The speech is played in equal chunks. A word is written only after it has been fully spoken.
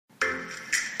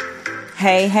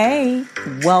Hey, hey,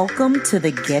 welcome to the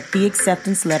Get the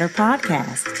Acceptance Letter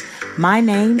podcast. My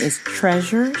name is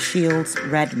Treasure Shields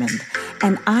Redmond,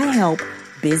 and I help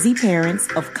busy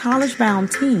parents of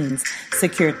college-bound teens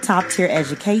secure top-tier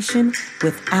education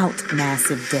without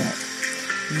massive debt.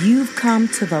 You've come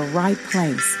to the right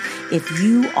place if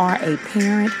you are a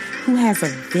parent who has a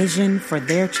vision for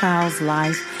their child's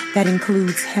life that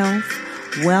includes health,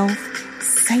 wealth,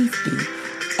 safety,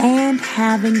 and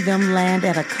having them land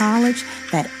at a college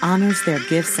that honors their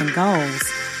gifts and goals,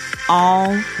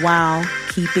 all while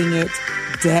keeping it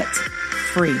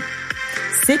debt-free.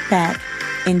 Sit back,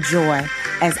 enjoy,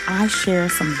 as I share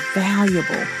some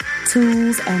valuable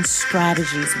tools and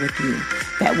strategies with you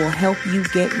that will help you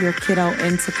get your kiddo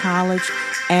into college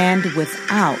and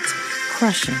without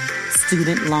crushing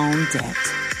student loan debt.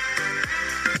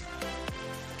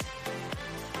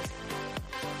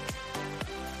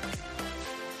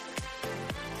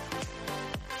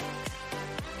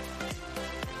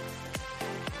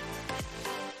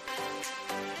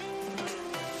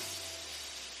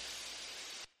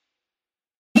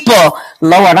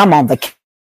 Lord, I'm on the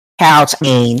couch.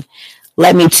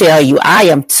 Let me tell you, I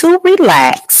am too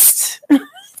relaxed.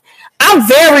 I'm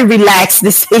very relaxed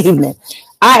this evening.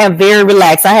 I am very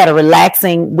relaxed. I had a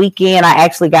relaxing weekend. I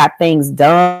actually got things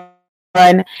done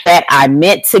that I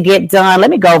meant to get done. Let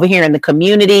me go over here in the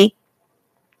community.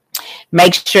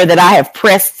 Make sure that I have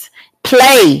pressed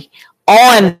play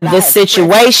on the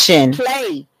situation.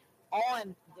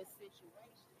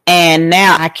 And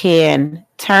now I can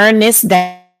turn this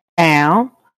down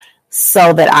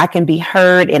so that I can be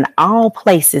heard in all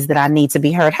places that I need to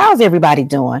be heard. How's everybody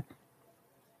doing?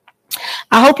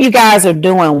 I hope you guys are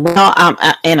doing well.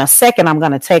 In a second, I'm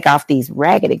going to take off these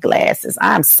raggedy glasses.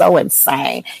 I'm so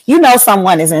insane. You know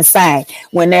someone is insane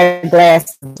when their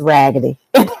glasses are raggedy.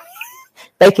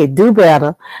 They could do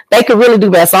better. They could really do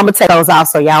better. So I'm going to take those off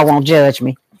so y'all won't judge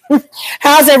me.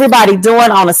 How's everybody doing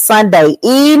on a Sunday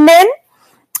evening?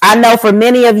 I know for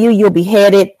many of you, you'll be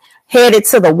headed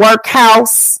to the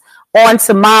workhouse on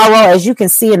tomorrow. As you can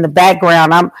see in the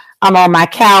background, I'm on my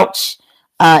couch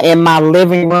in my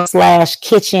living room /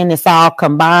 kitchen. It's all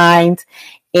combined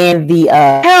in the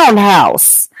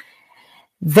townhouse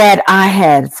that I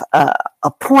have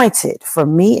appointed for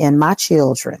me and my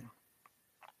children.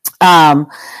 For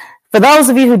those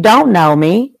of you who don't know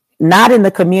me, not in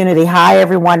the community, hi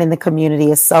everyone in the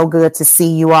community. It's so good to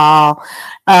see you all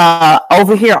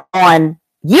over here on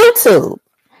YouTube.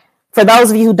 For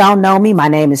those of you who don't know me, my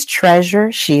name is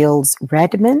Treasure Shields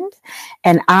Redmond,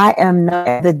 and I am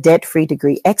the debt-free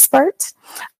degree expert.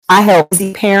 I help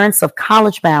busy parents of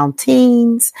college-bound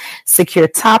teens secure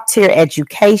top-tier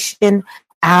education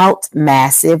without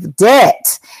massive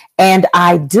debt. And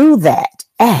I do that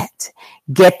at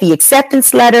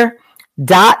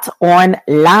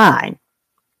gettheacceptanceletter.online.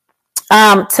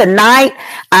 Tonight,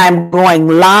 I'm going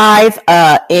live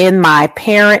in my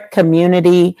parent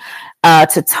community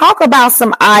to talk about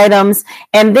some items,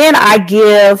 and then I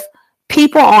give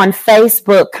people on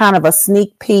Facebook kind of a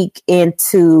sneak peek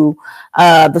into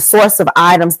the source of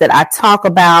items that I talk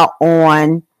about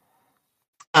on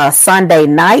Sunday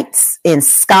nights in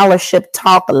Scholarship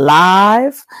Talk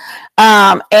Live.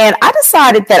 And I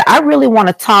decided that I really want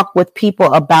to talk with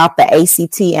people about the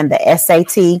ACT and the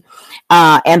SAT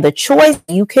and the choice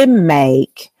you can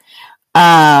make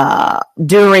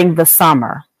during the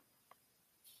summer.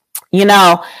 You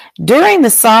know, during the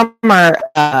summer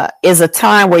is a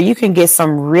time where you can get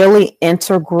some really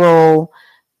integral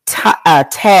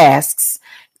tasks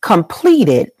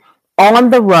completed on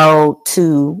the road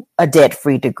to a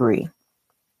debt-free degree.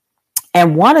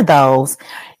 And one of those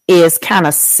is kind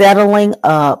of settling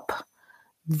up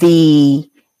the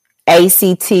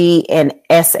ACT and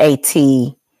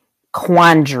SAT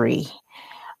quandary.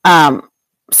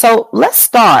 So let's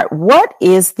start. What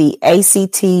is the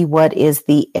ACT? What is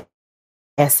the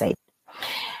SAT?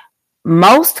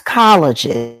 Most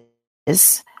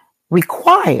colleges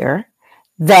require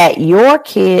that your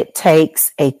kid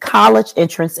takes a college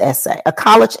entrance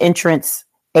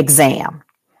exam.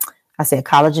 I said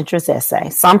college entrance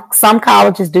essay. Some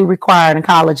colleges do require a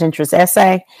college entrance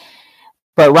essay,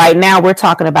 but right now we're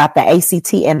talking about the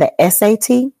ACT and the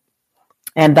SAT,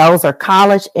 and those are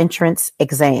college entrance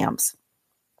exams.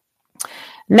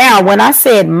 Now, when I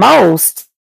said most,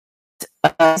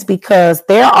 it's because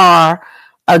there are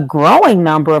a growing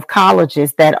number of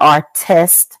colleges that are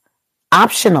test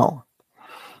optional.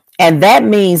 And that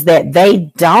means that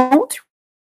they don't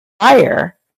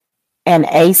require an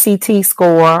ACT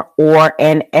score or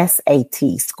an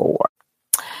SAT score.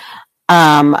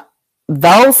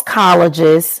 Those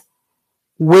colleges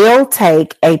will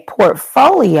take a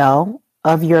portfolio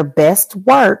of your best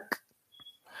work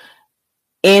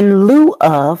in lieu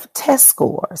of test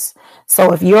scores.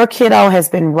 So if your kiddo has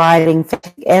been writing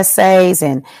essays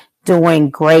and doing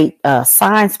great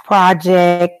science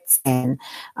projects and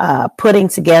putting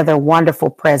together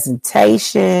wonderful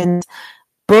presentations,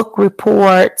 book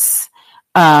reports,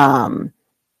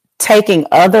 taking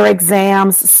other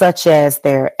exams such as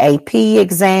their AP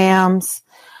exams,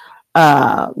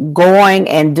 going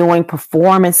and doing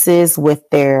performances with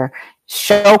their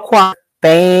show choir,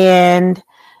 band,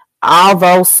 all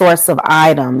those sorts of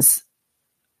items,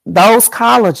 those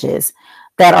colleges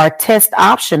that are test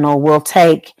optional will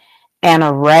take an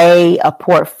array, a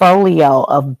portfolio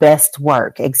of best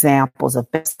work, examples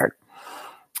of best work.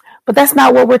 But that's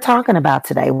not what we're talking about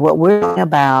today. What we're talking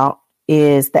about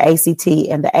is the ACT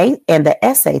and the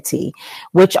SAT,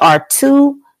 which are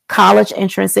two college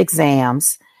entrance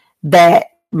exams that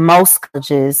most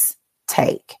colleges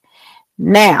take.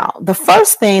 Now, the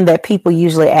first thing that people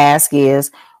usually ask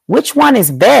is, which one is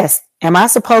best? Am I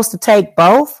supposed to take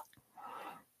both?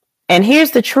 And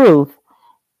here's the truth.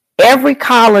 Every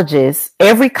college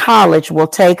will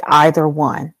take either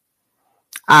one,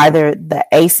 either the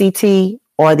ACT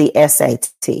or the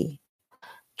SAT.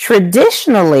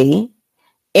 Traditionally,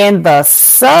 in the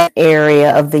southern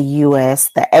area of the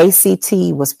U.S., the ACT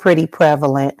was pretty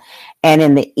prevalent, and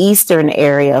in the eastern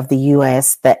area of the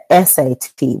U.S., the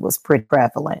SAT was pretty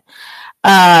prevalent.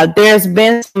 There's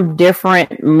been some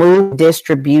different move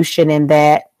distribution in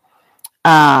that.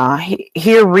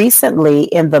 Here recently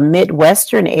in the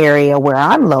Midwestern area where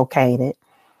I'm located,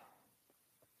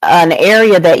 an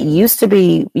area that used to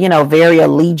be, very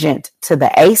allegiant to the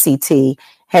ACT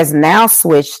has now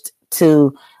switched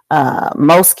to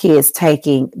most kids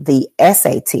taking the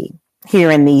SAT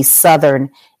here in these southern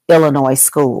Illinois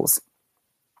schools.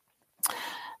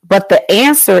 But the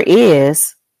answer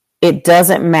is, it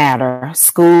doesn't matter.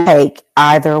 Schools take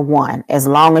either one as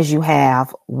long as you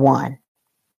have one.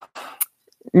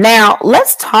 Now,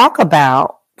 let's talk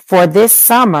about for this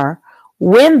summer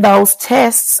when those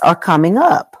tests are coming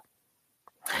up.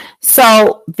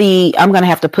 So I'm going to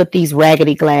have to put these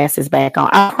raggedy glasses back on.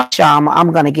 I promise y'all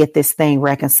I'm going to get this thing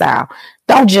reconciled.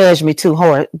 Don't judge me too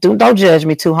hard. Don't judge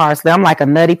me too harshly. I'm like a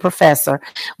nutty professor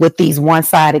with these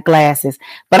one-sided glasses.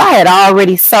 But I had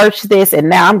already searched this, and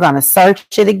now I'm going to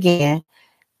search it again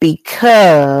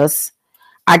because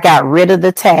I got rid of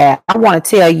the tab. I want to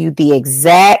tell you the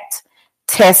exact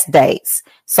test dates.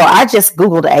 So I just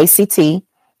Googled ACT.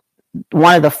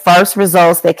 One of the first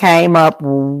results that came up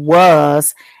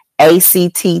was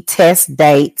ACT test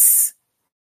dates.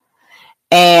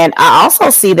 And I also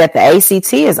see that the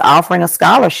ACT is offering a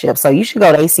scholarship. So you should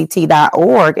go to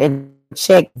ACT.org and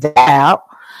check that out.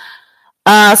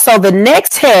 So the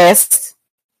next test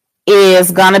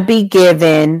is going to be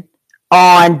given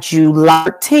on July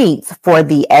 13th for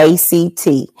the ACT.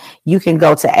 You can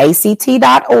go to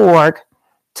ACT.org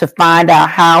to find out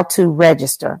how to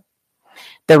register.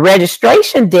 The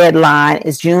registration deadline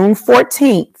is June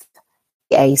 14th,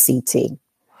 ACT.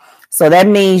 So that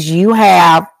means you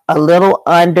have a little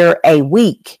under a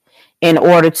week in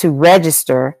order to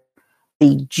register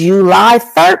the July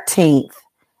 13th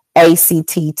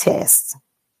ACT test.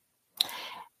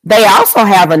 They also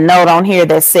have a note on here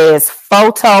that says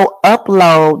photo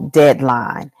upload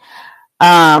deadline.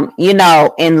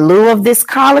 In lieu of this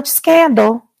college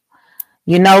scandal,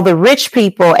 the rich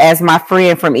people, as my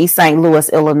friend from East St. Louis,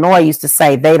 Illinois used to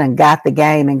say, they done got the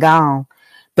game and gone.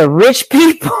 The rich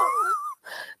people,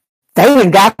 they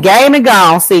done got the game and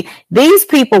gone. See, these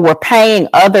people were paying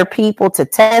other people to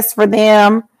test for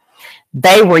them.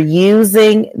 They were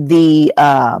using the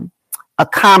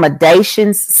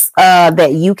accommodations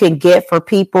that you can get for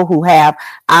people who have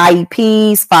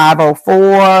IEPs,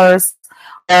 504s,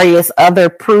 various other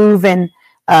proven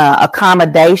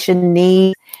accommodation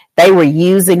needs. They were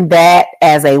using that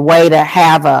as a way to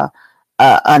have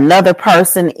another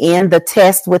person in the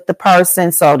test with the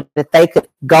person so that they could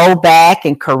go back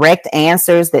and correct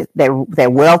answers that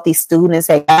wealthy students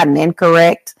had gotten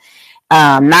incorrect.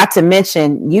 Not to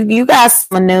mention, you guys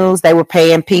saw the news, they were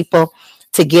paying people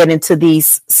to get into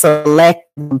these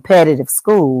select competitive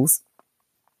schools.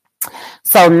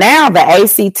 So now the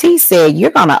ACT said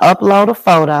you're going to upload a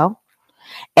photo.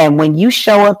 And when you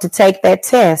show up to take that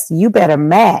test, you better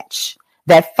match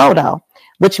that photo,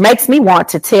 which makes me want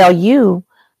to tell you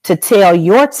to tell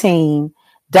your team,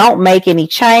 don't make any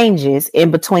changes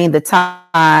in between the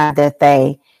time that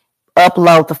they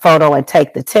upload the photo and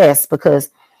take the test, because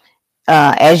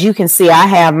As you can see, I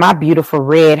have my beautiful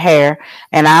red hair,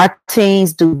 and our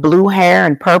teens do blue hair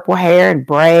and purple hair and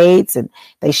braids, and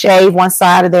they shave one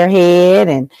side of their head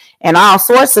and all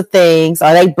sorts of things,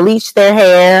 or they bleach their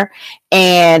hair.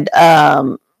 And,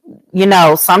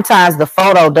 sometimes the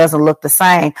photo doesn't look the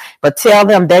same, but tell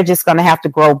them they're just going to have to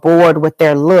grow bored with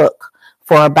their look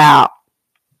for about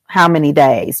how many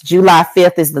days? July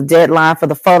 5th is the deadline for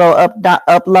the photo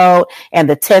upload, and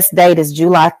the test date is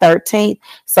July 13th.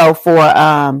 So for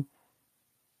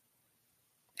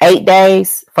 8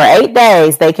 days,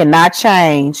 they cannot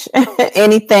change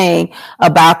anything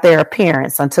about their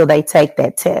appearance until they take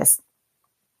that test.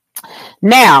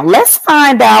 Now, let's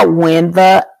find out when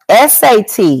the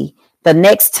SAT, the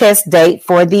next test date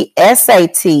for the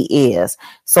SAT is.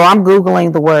 So I'm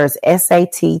Googling the words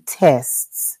SAT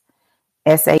tests.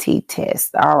 SAT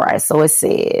test. All right. So it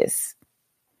says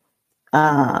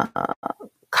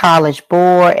College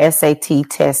Board SAT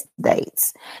test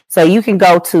dates. So you can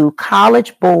go to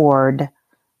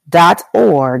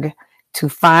collegeboard.org to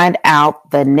find out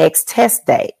the next test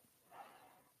date.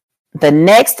 The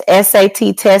next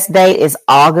SAT test date is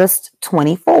August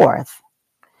 24th.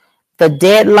 The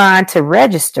deadline to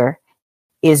register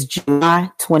is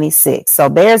July 26th. So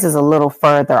theirs is a little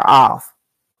further off.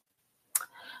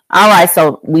 All right,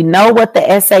 so we know what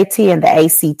the SAT and the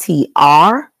ACT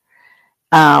are.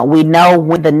 We know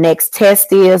when the next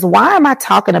test is. Why am I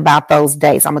talking about those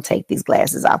dates? I'm going to take these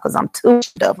glasses off because I'm too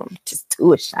ashamed of them, just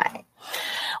too ashamed.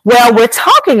 Well, we're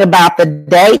talking about the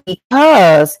date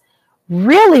because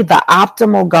really the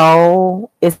optimal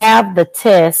goal is have the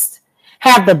test,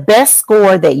 have the best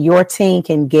score that your teen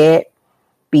can get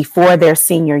before their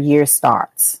senior year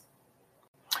starts.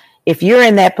 If you're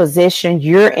in that position,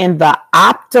 you're in the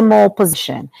optimal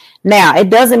position. Now, it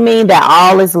doesn't mean that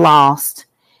all is lost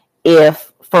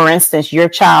if, for instance, your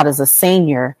child is a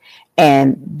senior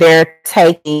and they're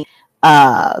taking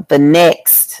the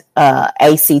next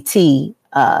ACT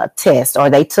test, or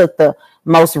they took the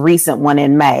most recent one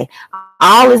in May.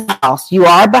 All is lost. You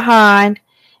are behind.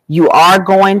 You are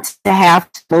going to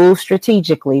have to move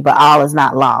strategically, but all is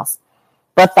not lost.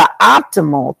 But the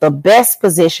optimal, the best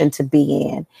position to be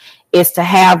in is to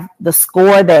have the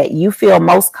score that you feel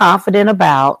most confident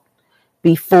about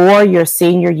before your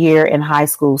senior year in high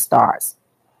school starts.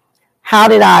 How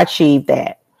did I achieve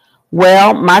that?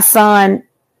 Well, my son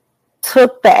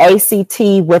took the ACT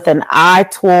with an eye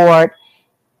toward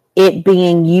it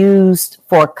being used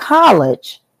for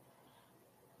college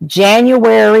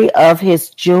January of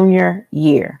his junior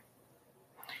year.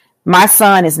 My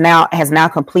son has now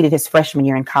completed his freshman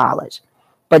year in college.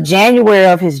 But January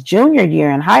of his junior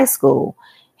year in high school,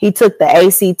 he took the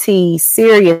ACT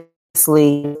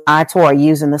seriously toward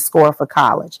using the score for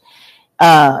college.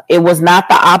 It was not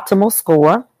the optimal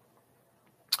score.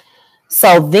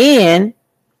 So then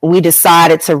we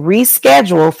decided to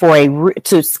schedule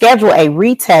a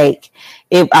retake.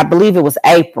 I believe it was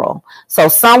April. So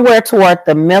somewhere toward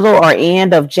the middle or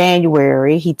end of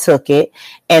January, he took it.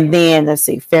 And then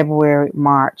February,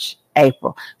 March,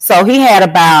 April. So he had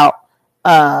about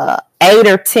 8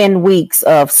 or 10 weeks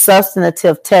of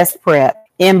substantive test prep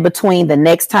in between the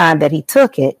next time that he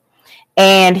took it.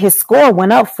 And his score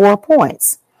went up 4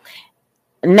 points.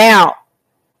 Now,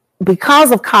 because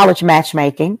of college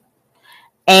matchmaking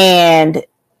and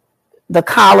the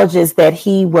colleges that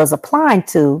he was applying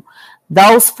to,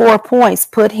 those 4 points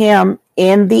put him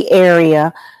in the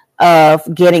area of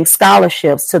getting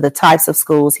scholarships to the types of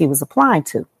schools he was applying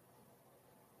to.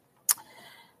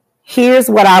 Here's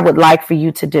what I would like for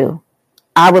you to do.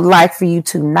 I would like for you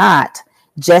to not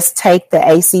just take the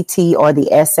ACT or the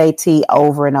SAT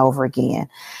over and over again.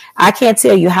 I can't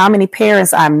tell you how many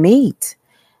parents I meet.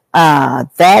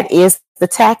 That is the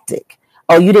tactic.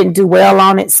 Oh, you didn't do well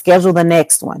on it, schedule the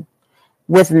next one,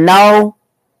 with no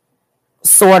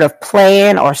sort of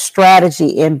plan or strategy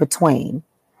in between.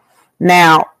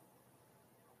 Now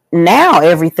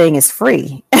everything is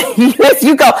free. If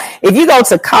you go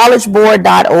to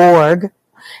collegeboard.org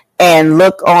and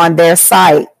look on their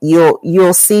site,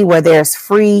 you'll see where there's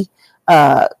free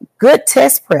good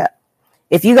test prep.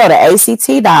 If you go to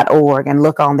ACT.org and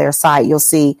look on their site, you'll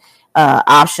see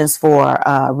options for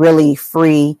really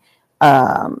free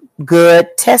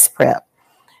good test prep.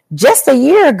 Just a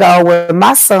year ago, when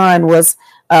my son was,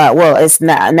 it's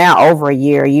now over a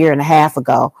year and a half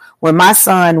ago, when my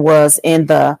son was in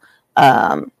the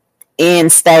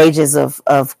end stages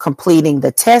of completing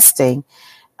the testing,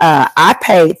 I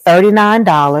paid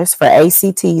 $39 for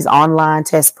ACT's online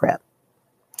test prep.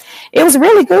 It was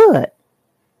really good.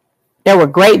 There were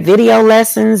great video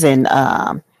lessons and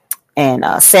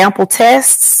sample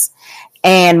tests.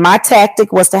 And my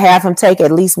tactic was to have him take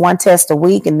at least one test a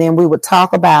week, and then we would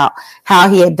talk about how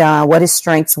he had done, what his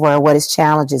strengths were, what his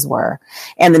challenges were.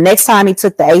 And the next time he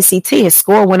took the ACT, his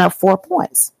score went up 4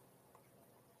 points.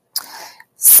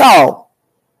 So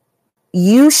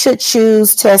you should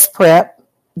choose test prep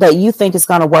that you think is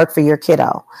going to work for your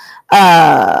kiddo.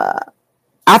 I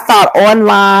thought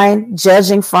online,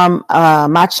 judging from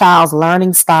my child's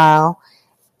learning style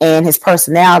and his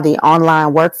personality,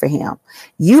 online worked for him.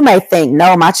 You may think,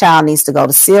 no, my child needs to go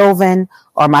to Sylvan,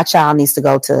 or my child needs to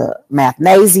go to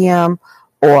Mathnasium,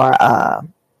 or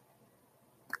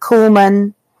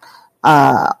Kuhlman,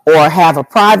 or have a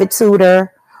private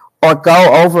tutor, or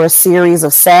go over a series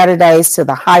of Saturdays to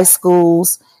the high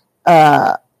school's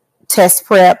test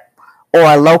prep, or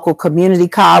a local community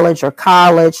college,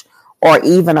 or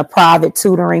even a private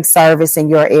tutoring service in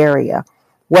your area.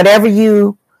 Whatever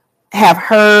you have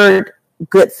heard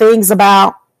good things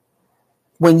about,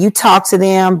 when you talk to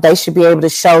them, they should be able to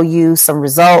show you some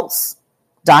results,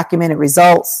 documented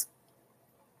results.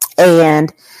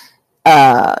 And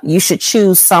you should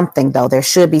choose something, though. There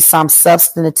should be some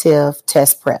substantive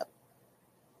test prep.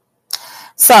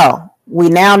 So we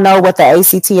now know what the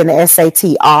ACT and the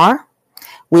SAT are.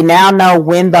 We now know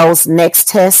when those next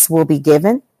tests will be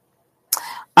given.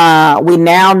 We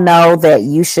now know that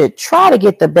you should try to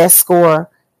get the best score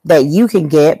that you can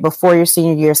get before your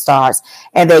senior year starts,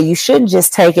 and that you shouldn't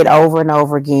just take it over and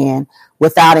over again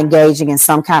without engaging in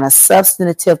some kind of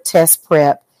substantive test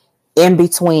prep in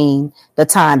between the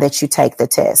time that you take the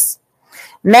test.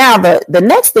 Now, the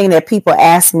next thing that people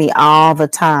ask me all the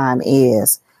time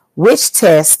is, which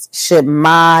test should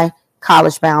my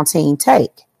college-bound teen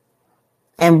take?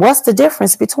 And what's the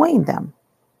difference between them?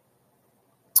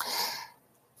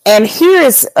 And here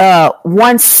is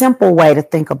one simple way to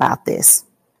think about this.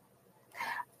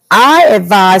 I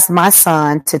advised my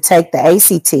son to take the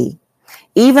ACT,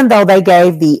 even though they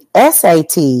gave the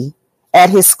SAT at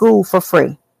his school for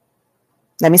free.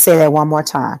 Let me say that one more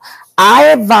time. I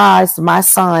advised my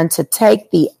son to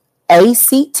take the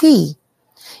ACT,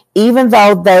 even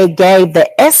though they gave the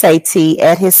SAT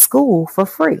at his school for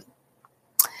free.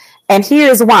 And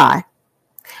here's why.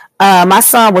 My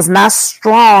son was not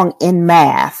strong in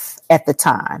math at the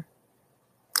time.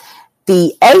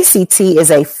 The ACT is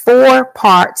a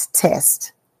 4-part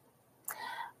test.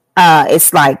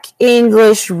 It's like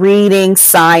English, reading,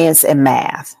 science, and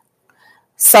math.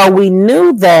 So we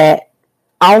knew that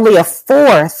only a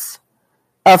fourth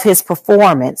of his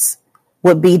performance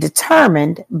would be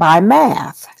determined by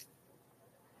math.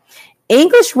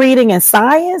 English, reading, and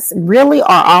science really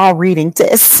are all reading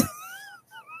tests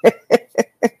in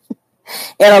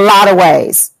a lot of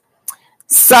ways.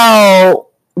 So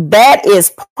that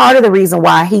is part of the reason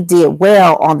why he did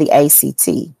well on the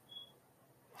ACT.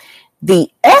 The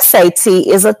SAT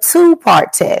is a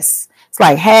 2-part test. It's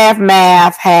like half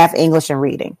math, half English and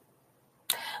reading.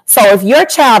 So if your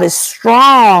child is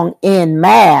strong in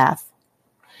math,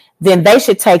 then they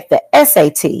should take the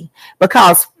SAT,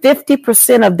 because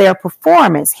 50% of their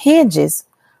performance hinges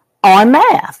on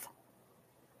math.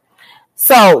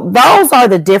 So those are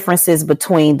the differences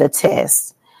between the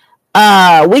tests.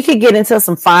 We could get into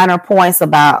some finer points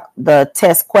about the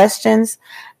test questions.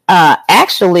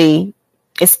 Actually,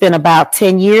 it's been about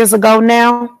 10 years ago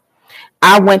now.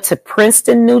 I went to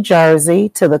Princeton, New Jersey,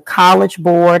 to the College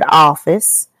Board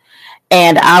office,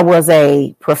 and I was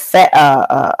a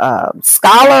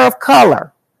scholar of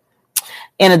color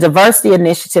in a diversity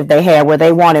initiative they had, where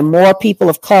they wanted more people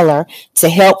of color to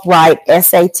help write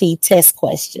SAT test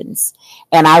questions.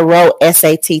 And I wrote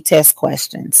SAT test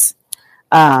questions.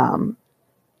 So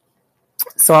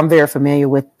I'm very familiar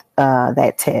with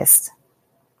that test.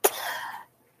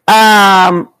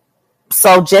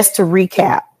 So just to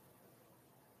recap,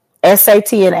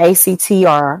 SAT and ACT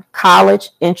are college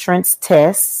entrance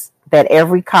tests that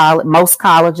most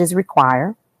colleges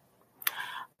require.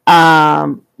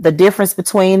 The difference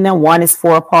between them, one is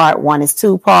 4-part, one is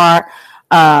 2-part.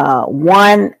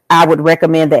 One, I would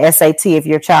recommend the SAT if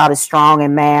your child is strong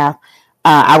in math.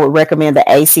 I would recommend the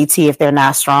ACT if they're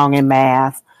not strong in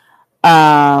math.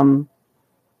 Don't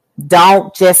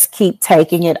just keep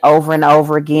taking it over and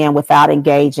over again without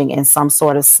engaging in some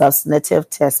sort of substantive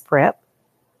test prep.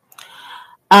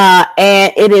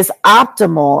 And it is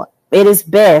optimal, it is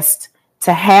best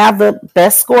to have the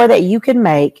best score that you can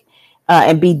make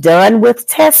and be done with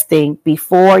testing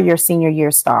before your senior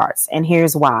year starts. And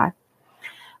here's why.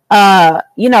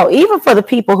 Even for the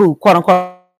people who, quote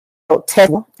unquote,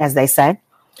 test, as they say,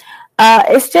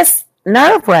 it's just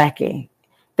nerve wracking.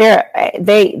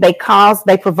 They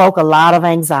provoke a lot of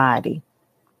anxiety.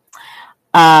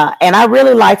 And I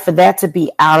really like for that to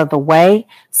be out of the way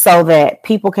so that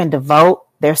people can devote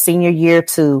their senior year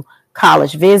to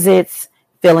college visits,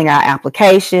 filling out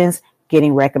applications,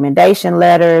 getting recommendation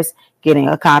letters, getting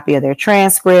a copy of their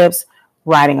transcripts,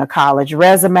 writing a college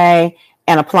resume,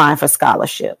 and applying for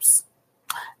scholarships.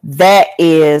 That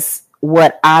is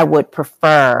what I would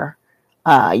prefer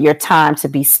your time to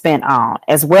be spent on,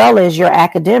 as well as your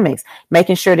academics,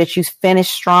 making sure that you finish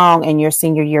strong in your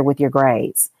senior year with your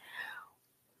grades.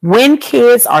 When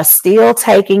kids are still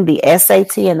taking the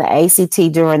SAT and the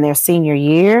ACT during their senior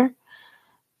year,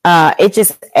 it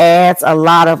just adds a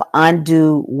lot of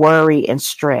undue worry and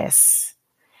stress.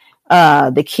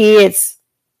 The kids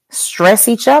stress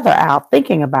each other out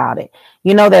thinking about it.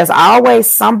 You know, there's always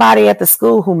somebody at the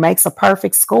school who makes a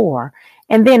perfect score,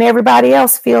 and then everybody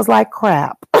else feels like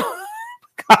crap because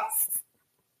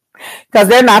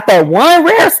they're not that one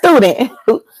rare student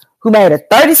who made a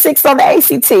 36 on the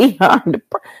ACT,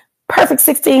 perfect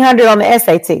 1600 on the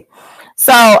SAT.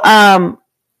 So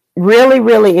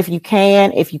really, if you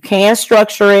can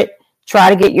structure it, try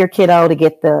to get your kiddo to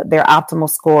get their optimal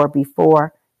score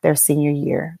before their senior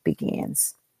year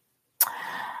begins.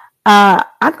 I'm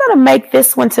going to make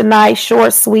this one tonight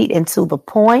short, sweet, and to the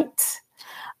point.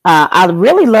 I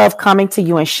really love coming to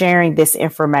you and sharing this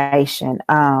information.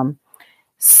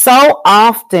 So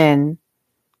often,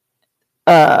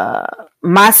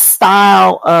 my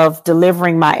style of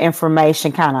delivering my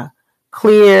information, kind of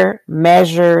clear,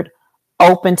 measured,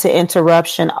 open to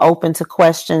interruption, open to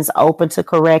questions, open to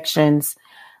corrections,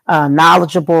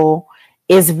 knowledgeable,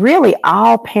 is really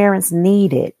all parents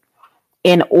needed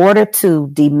in order to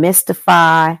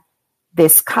demystify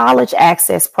this college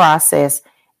access process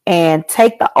and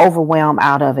take the overwhelm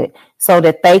out of it so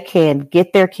that they can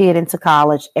get their kid into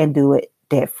college and do it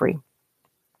debt-free.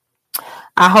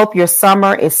 I hope your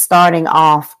summer is starting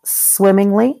off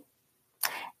swimmingly,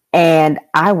 and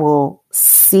I will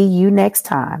see you next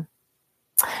time.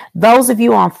 Those of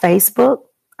you on Facebook,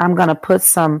 I'm going to put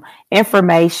some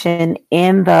information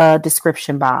in the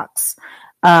description box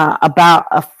about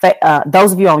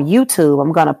those of you on YouTube.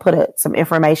 I'm going to put some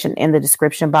information in the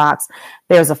description box.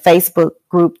 There's a Facebook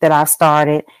group that I've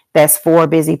started that's for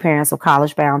busy parents of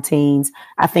college-bound teens.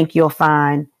 I think you'll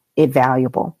find it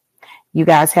valuable. You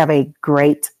guys have a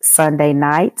great Sunday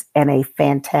night and a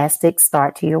fantastic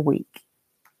start to your week.